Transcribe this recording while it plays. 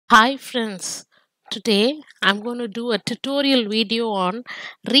Hi friends, today I'm going to do a tutorial video on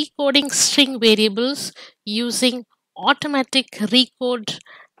recoding string variables using automatic recode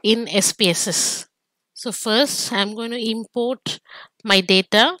in SPSS. So first I'm going to import my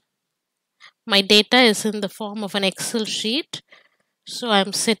data. My data is in the form of an Excel sheet. So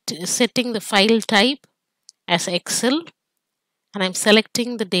I'm setting the file type as Excel and I'm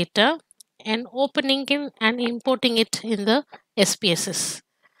selecting the data and opening it and importing it in the SPSS.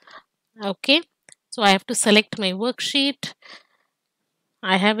 Okay, so I have to select my worksheet.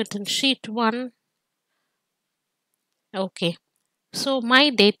 I have it in sheet 1. Okay, so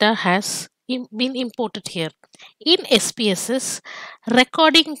my data has been imported here. In SPSS,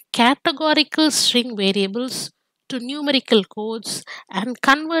 recording categorical string variables to numerical codes and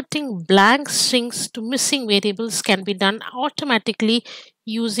converting blank strings to missing variables can be done automatically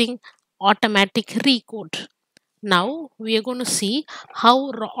using automatic recode. Now we are going to see how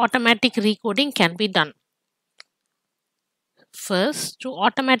automatic recoding can be done. First, to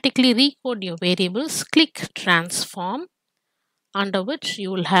automatically recode your variables, click Transform, under which you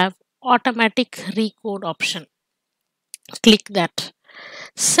will have Automatic Recode option. Click that.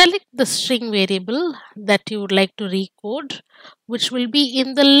 Select the string variable that you would like to recode, which will be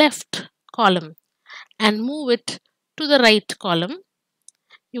in the left column, and move it to the right column.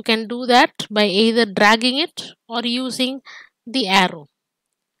 You can do that by either dragging it or using the arrow.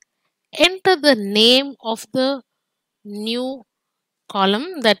 Enter the name of the new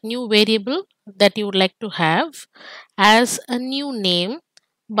column, that new variable that you would like to have, as a new name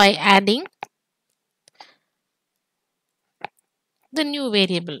by adding the new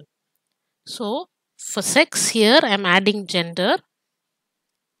variable. So for sex here I'm adding gender.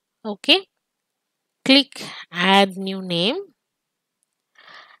 Okay, click add new name.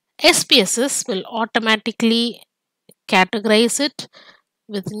 SPSS will automatically categorize it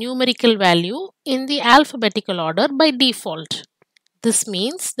with numerical value in the alphabetical order by default. This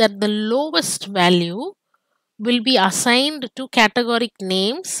means that the lowest value will be assigned to categoric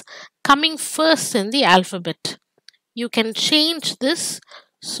names coming first in the alphabet. You can change this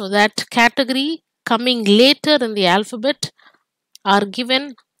so that category coming later in the alphabet are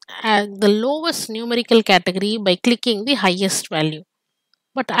given as the lowest numerical category by clicking the highest value.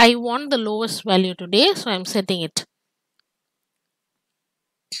 But I want the lowest value today, so I'm setting it.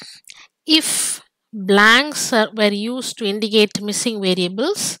 If blanks were used to indicate missing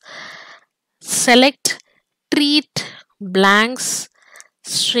variables, select treat blanks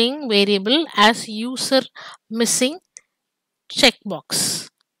string variable as user missing checkbox.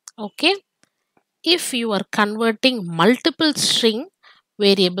 Okay, if you are converting multiple string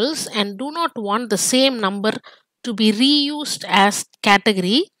variables and do not want the same number to be reused as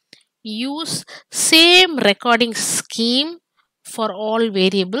category, use same recording scheme for all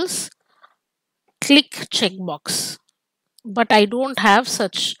variables. Click checkbox, but I don't have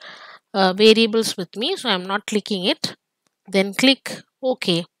such variables with me, so I'm not clicking it. Then click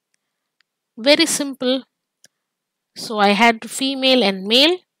OK. Very simple. So I had female and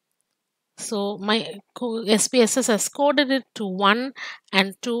male. So my SPSS has coded it to 1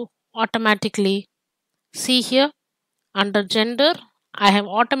 and 2 automatically. See here under gender, I have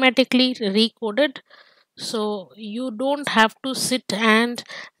automatically recoded. So you don't have to sit and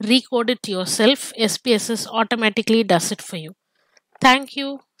recode it yourself. SPSS automatically does it for you. Thank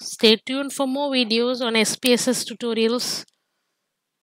you. Stay tuned for more videos on SPSS tutorials.